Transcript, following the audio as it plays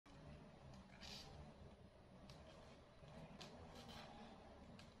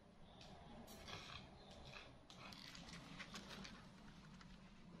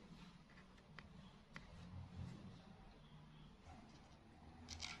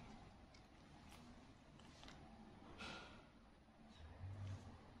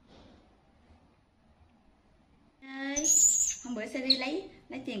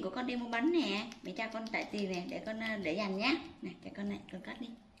lấy tiền của con đi mua bánh nè. Mẹ cho con tải tiền nè, để con để dành nhá. Nè, cho con này, con cất đi.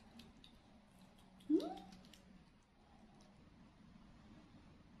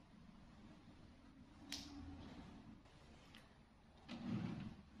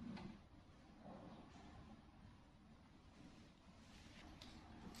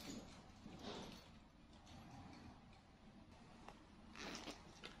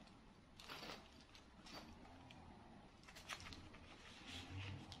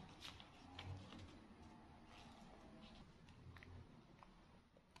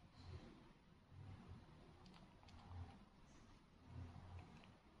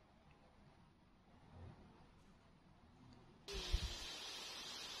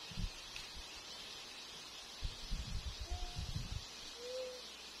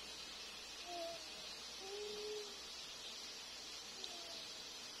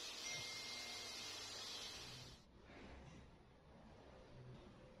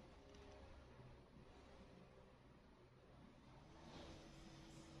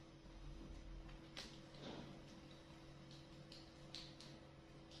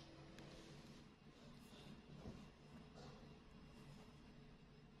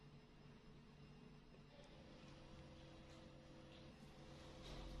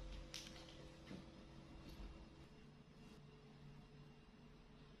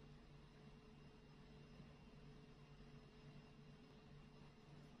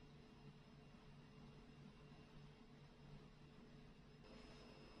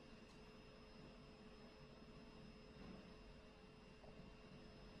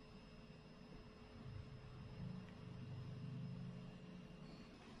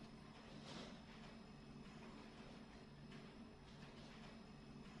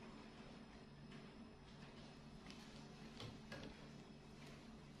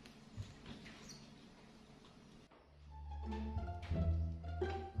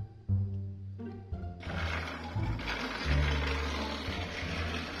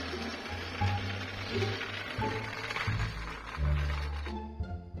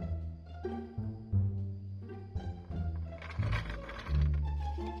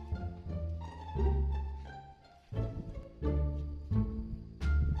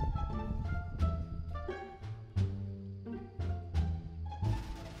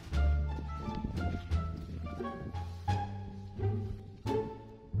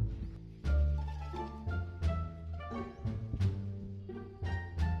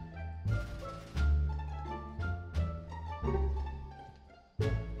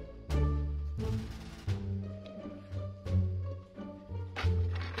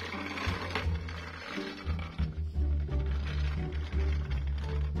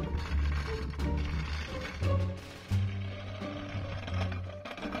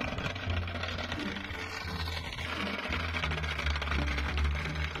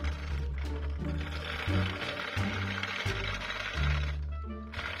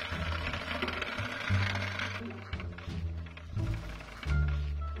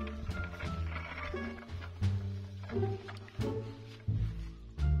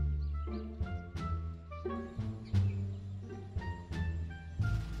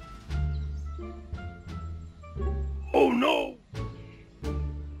 Oh no!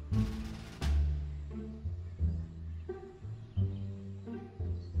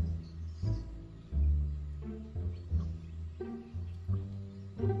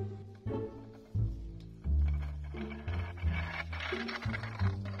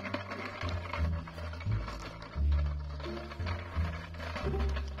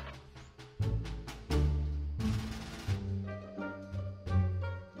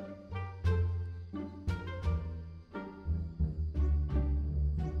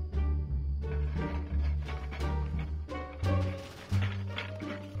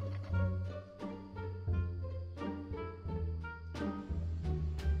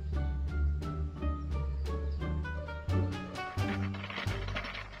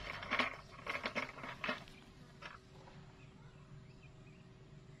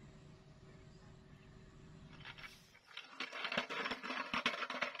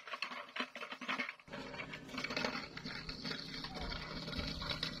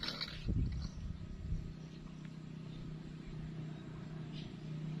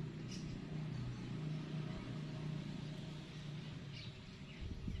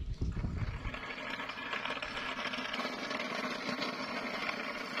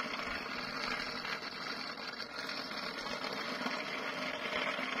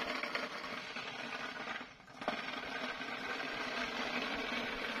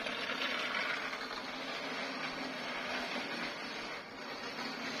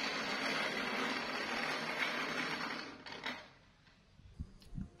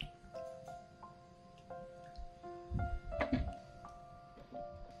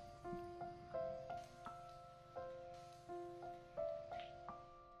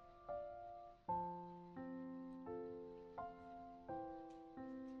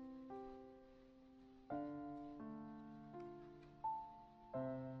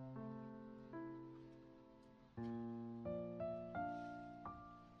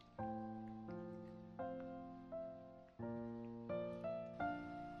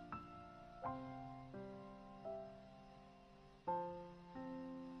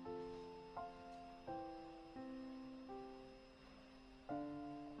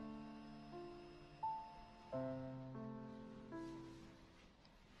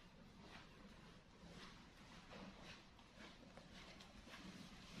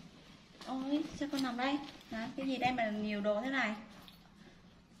 Ôi, sao con nằm đây? Hả? Cái gì đây mà nhiều đồ thế này?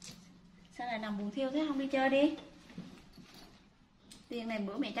 Sao lại nằm buồn thiêu thế? Không đi chơi đi. Tiền này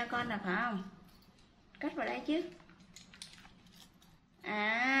bữa mẹ cho con là phải không? Cất vào đây chứ.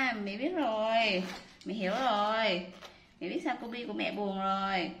 À, mẹ biết rồi. Mẹ hiểu rồi. Mẹ biết sao Kobi của mẹ buồn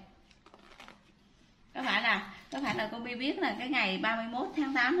rồi. Có phải là Kobi biết là cái ngày 31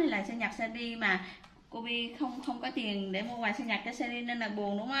 tháng 8 này là sinh nhật Sandy mà Kobi không có tiền để mua quà sinh nhật cho Sandy nên là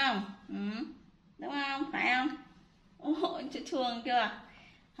buồn đúng không? Ừ. Đúng không? Phải không? Ôi, thương chưa?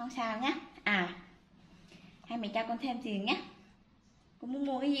 Không sao nhé. À, hay mẹ cho con thêm tiền nhé. Con muốn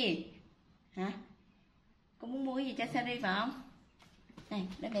mua cái gì? Hả? Con muốn mua cái gì cho Sandy phải không? Này,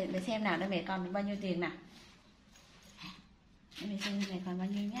 để mẹ xem nào, để mẹ còn bao nhiêu tiền nào. Để mẹ xem mẹ còn bao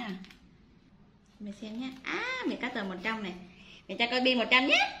nhiêu nhá. Mẹ xem nhé. À, mẹ có tờ 100 này. Mẹ cho con pin 100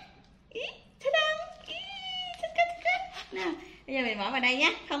 nhé. Ý, thích không? Ý, thích. Nào, bây giờ mẹ bỏ vào đây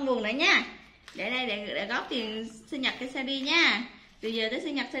nhé, không buồn nữa nha. Để đây để góp tiền sinh nhật cái Sandy nha. Từ giờ tới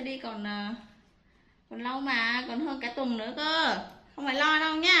sinh nhật Sandy còn lâu mà, còn hơn cả tuần nữa cơ. Không phải lo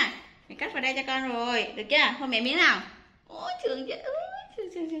đâu nha. Mẹ cắt vào đây cho con rồi, được chưa? Thôi mẹ miếng nào. Ôi thương chứ.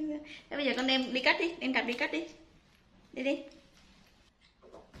 Thế bây giờ con đem đi cắt đi, đem cặp đi cắt đi. Đi.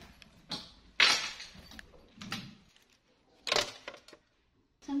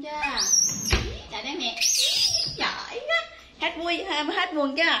 Xong chưa? Chạy đây mẹ. Giỏi quá. Hết vui, hết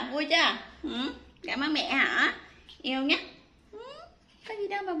buồn chưa? Vui chưa? Ừ. Cảm ơn mẹ hả? Yêu nhé. Có gì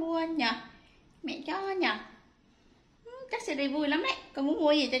đâu mà buồn nhờ? Mẹ cho nhờ. Chắc CD vui lắm đấy. Con muốn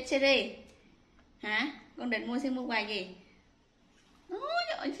mua gì cho CD? Hả? Con định mua quà gì? Ôi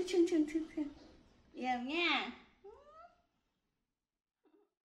trời ơi, thương. Yêu nha.